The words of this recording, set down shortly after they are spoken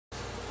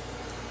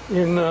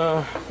In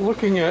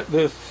looking at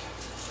this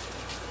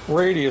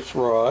radius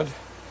rod,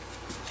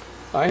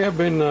 I have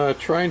been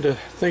trying to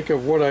think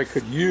of what I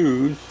could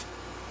use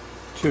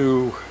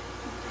to,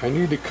 I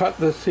need to cut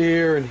this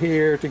here and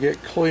here to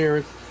get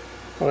clearance,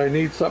 but I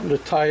need something to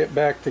tie it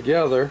back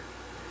together.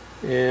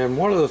 And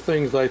one of the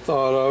things I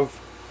thought of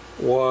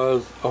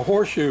was a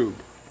horseshoe.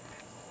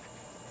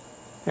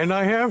 And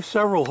I have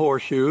several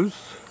horseshoes.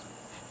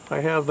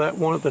 I have that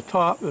one at the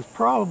top that's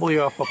probably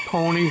off a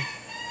pony,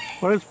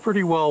 but it's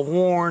pretty well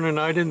worn and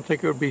I didn't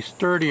think it would be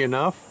sturdy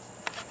enough.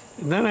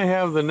 And then I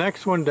have the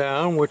next one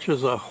down, which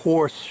is a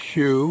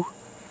horseshoe,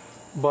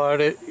 but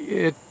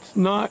it's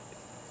not,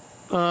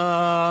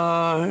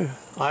 I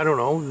don't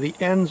know, the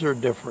ends are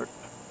different.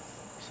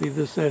 See,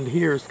 this end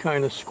here is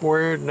kind of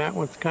squared and that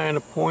one's kind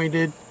of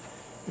pointed,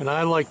 and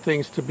I like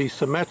things to be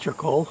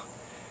symmetrical.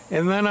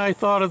 And then I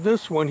thought of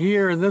this one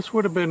here, and this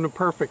would have been the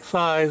perfect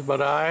size, but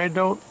I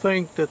don't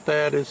think that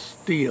that is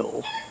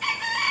steel.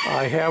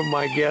 I have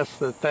my guess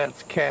that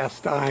that's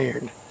cast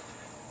iron.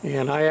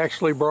 And I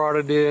actually brought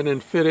it in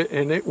and fit it,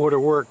 and it would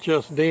have worked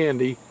just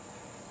dandy.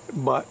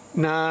 But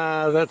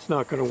nah, that's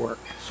not going to work.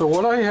 So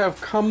what I have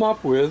come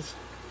up with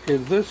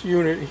is this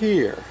unit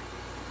here.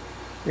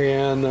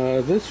 And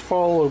this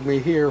followed me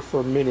here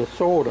from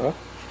Minnesota.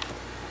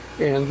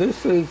 And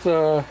this is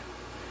an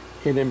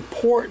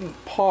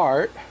important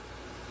part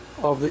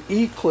of the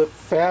E-clip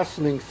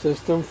fastening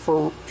system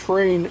for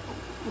train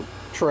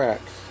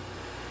tracks.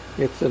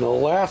 It's an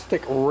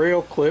elastic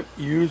rail clip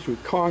used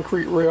with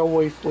concrete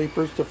railway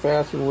sleepers to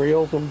fasten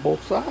rails on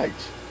both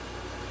sides.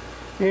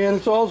 And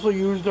it's also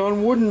used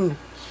on wooden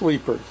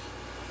sleepers.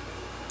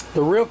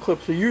 The rail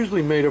clips are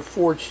usually made of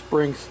forged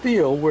spring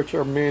steel, which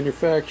are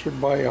manufactured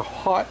by a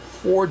hot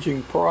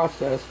forging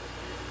process,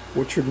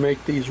 which would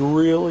make these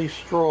really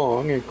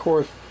strong. And of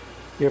course,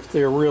 if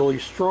they're really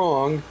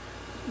strong,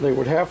 they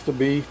would have to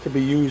be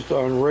used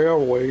on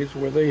railways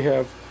where they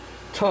have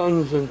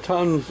tons and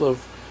tons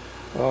of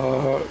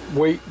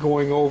weight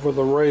going over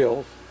the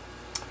rails.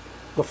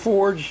 The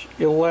forged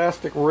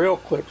elastic rail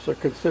clips are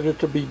considered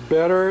to be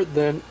better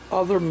than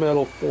other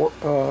metal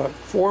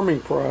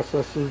forming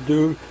processes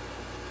due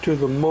to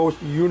the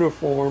most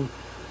uniform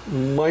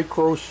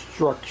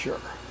microstructure.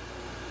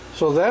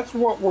 So that's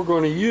what we're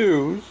going to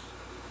use,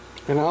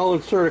 and I'll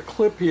insert a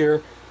clip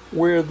here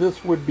where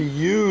this would be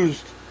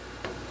used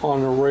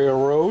on a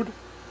railroad,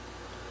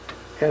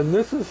 and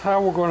this is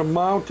how we're going to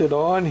mount it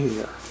on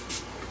here.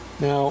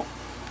 Now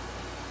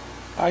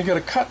I got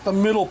to cut the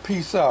middle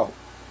piece out.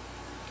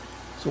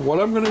 So what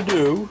I'm going to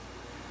do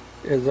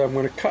is I'm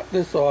going to cut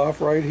this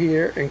off right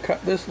here and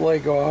cut this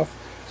leg off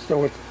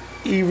so it's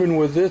even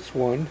with this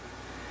one.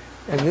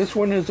 And this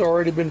one has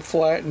already been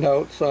flattened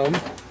out some.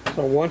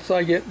 So once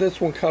I get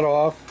this one cut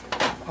off,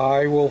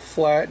 I will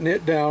flatten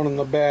it down in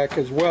the back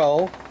as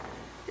well.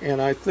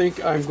 And I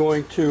think I'm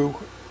going to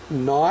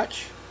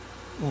notch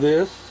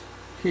this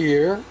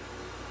here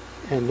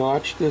and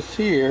notch this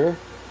here,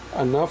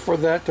 enough for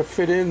that to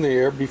fit in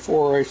there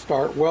before I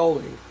start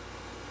welding.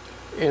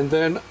 And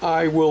then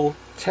I will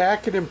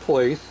tack it in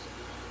place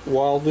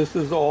while this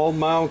is all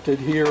mounted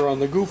here on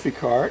the Goofy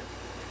cart,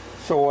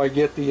 so I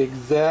get the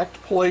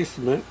exact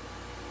placement.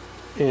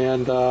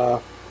 And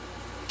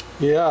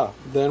yeah,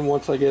 then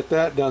once I get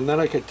that done, then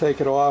I can take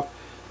it off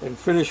and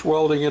finish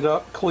welding it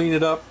up, clean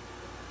it up,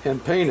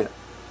 and paint it.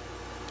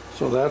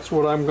 So that's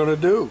what I'm going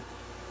to do.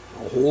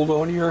 Now hold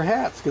on to your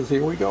hats, because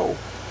here we go.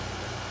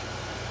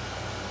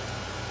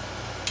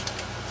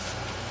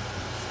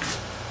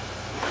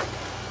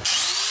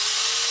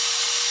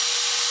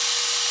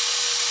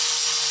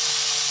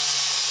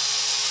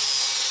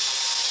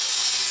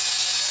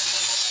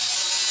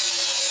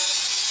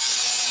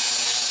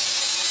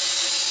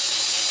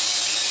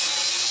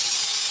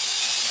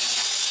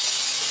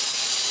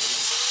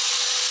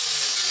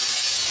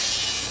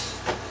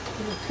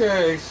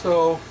 Okay,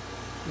 so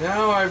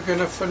now I'm going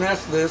to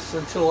finesse this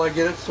until I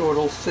get it so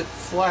it'll sit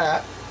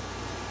flat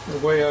the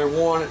way I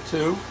want it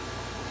to.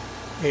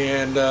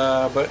 And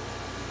but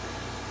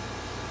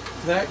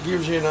that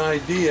gives you an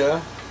idea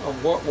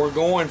of what we're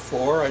going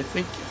for. I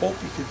hope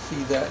you can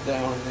see that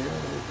down there.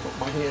 Let me put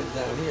my hand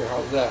down here.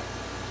 How's that?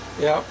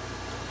 Yep.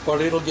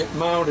 But it'll get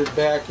mounted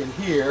back in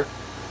here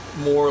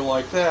more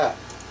like that.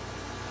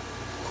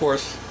 Of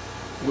course,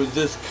 with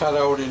this cut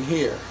out in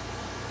here.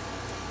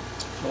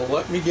 So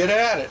let me get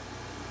at it.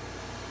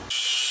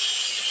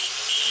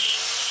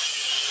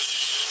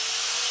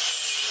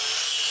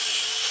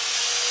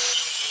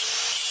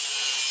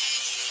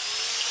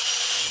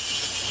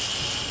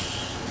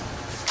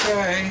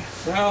 Okay,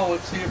 now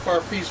let's see if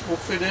our piece will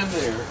fit in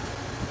there.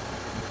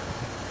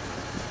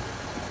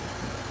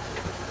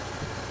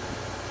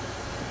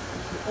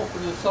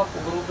 Open this up a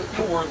little bit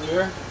more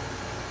there.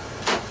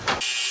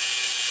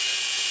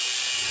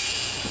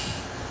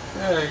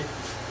 Okay,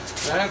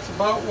 that's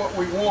about what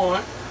we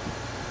want.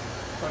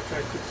 Like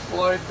I could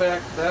slide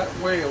back that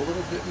way a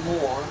little bit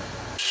more.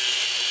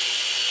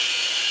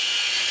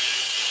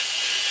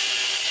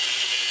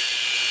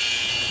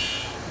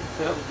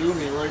 That'll do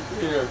me right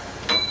there.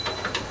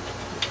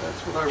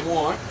 That's what I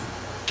want.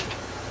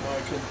 Now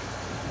I can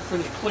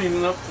finish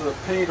cleaning up the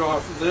paint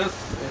off of this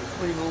and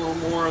clean a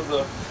little more of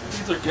the,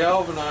 these are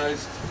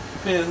galvanized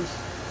pins,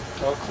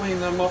 so I'll clean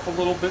them up a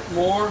little bit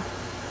more.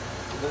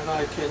 And then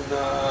I can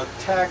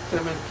tack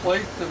them in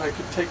place, then I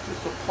can take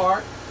this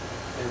apart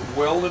and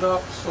weld it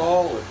up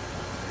solid.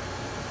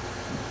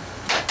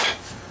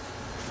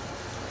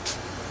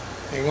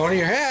 Hang on to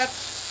your hat.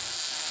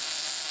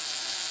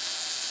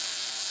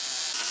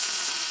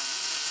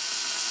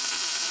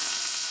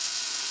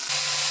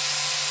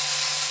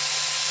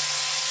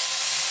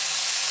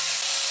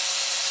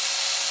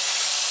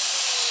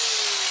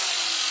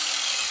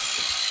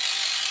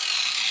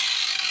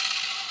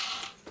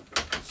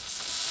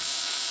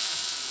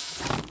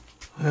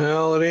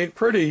 Well, it ain't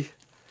pretty,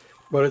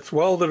 but it's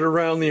welded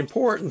around the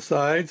important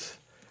sides.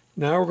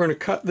 Now we're going to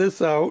cut this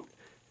out,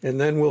 and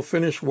then we'll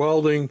finish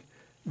welding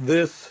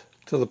this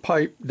to the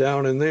pipe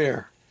down in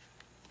there.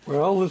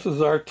 Well, this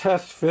is our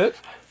test fit,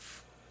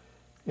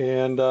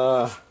 and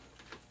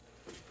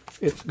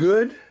it's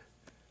good.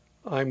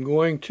 I'm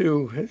going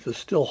to, this is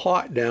still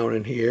hot down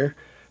in here,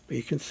 but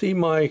you can see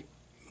my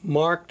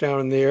mark down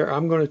in there.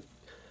 I'm going to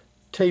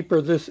taper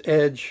this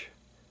edge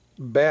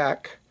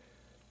back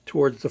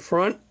towards the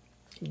front,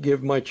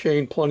 give my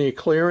chain plenty of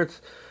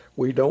clearance.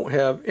 We don't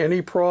have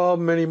any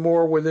problem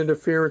anymore with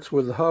interference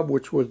with the hub,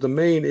 which was the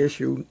main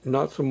issue,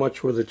 not so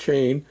much with the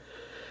chain.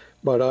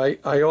 But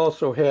I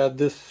also had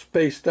this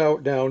spaced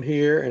out down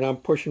here, and I'm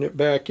pushing it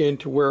back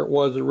into where it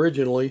was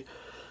originally.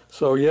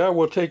 So yeah,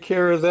 we'll take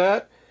care of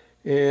that.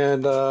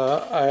 And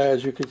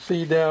as you can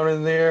see down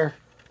in there,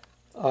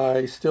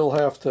 I still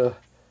have to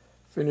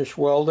finish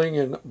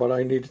welding, but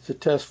I needed to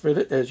test fit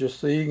it. As you're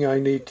seeing, I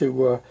need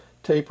to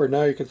taper.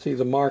 Now you can see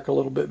the mark a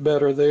little bit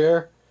better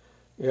there.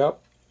 Yep.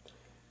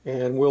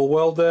 And we'll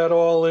weld that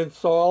all in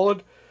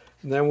solid,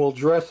 and then we'll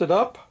dress it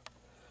up,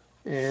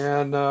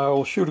 and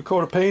we'll shoot a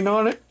coat of paint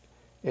on it,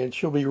 and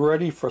she'll be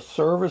ready for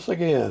service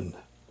again.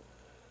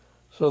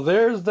 So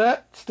there's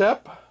that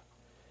step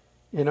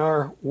in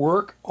our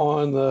work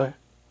on the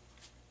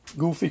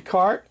Goofy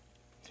cart.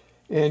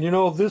 And you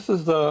know, this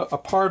is a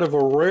part of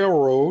a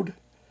railroad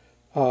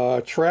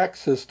track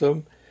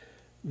system.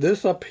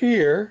 This up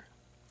here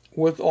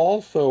was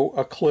also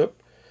a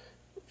clip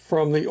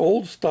from the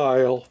old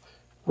style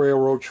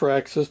railroad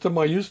track system.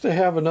 I used to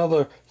have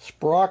another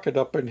sprocket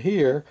up in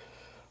here.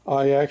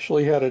 I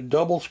actually had a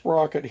double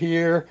sprocket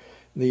here.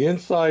 The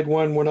inside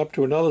one went up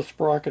to another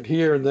sprocket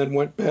here and then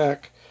went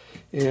back,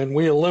 and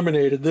we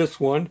eliminated this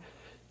one,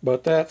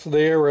 but that's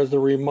there as a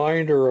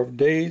reminder of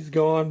days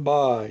gone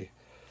by.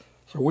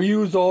 So we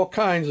use all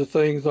kinds of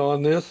things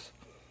on this,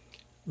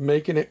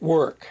 making it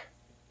work.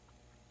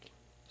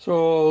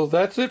 So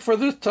that's it for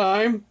this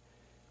time.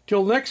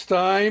 Till next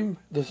time,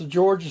 this is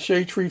George, the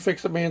Shade Tree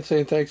Fix-It Man,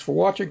 saying thanks for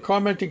watching,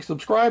 commenting,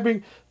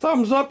 subscribing,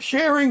 thumbs up,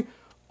 sharing,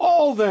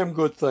 all them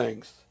good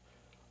things.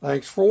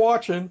 Thanks for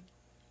watching.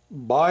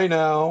 Bye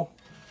now.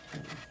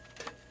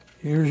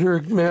 Here's your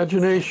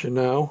imagination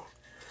now.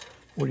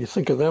 What do you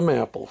think of them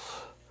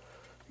apples?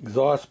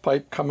 Exhaust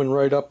pipe coming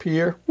right up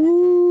here.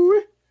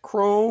 Woo!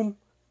 Chrome.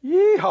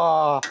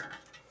 Yeehaw!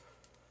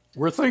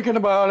 We're thinking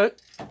about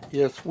it.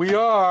 Yes, we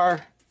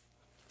are.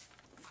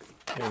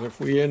 And if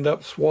we end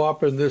up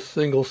swapping this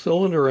single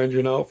cylinder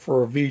engine out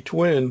for a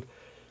V-twin,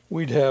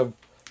 we'd have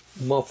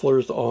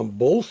mufflers on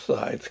both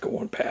sides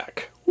going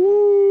back.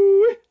 Woo!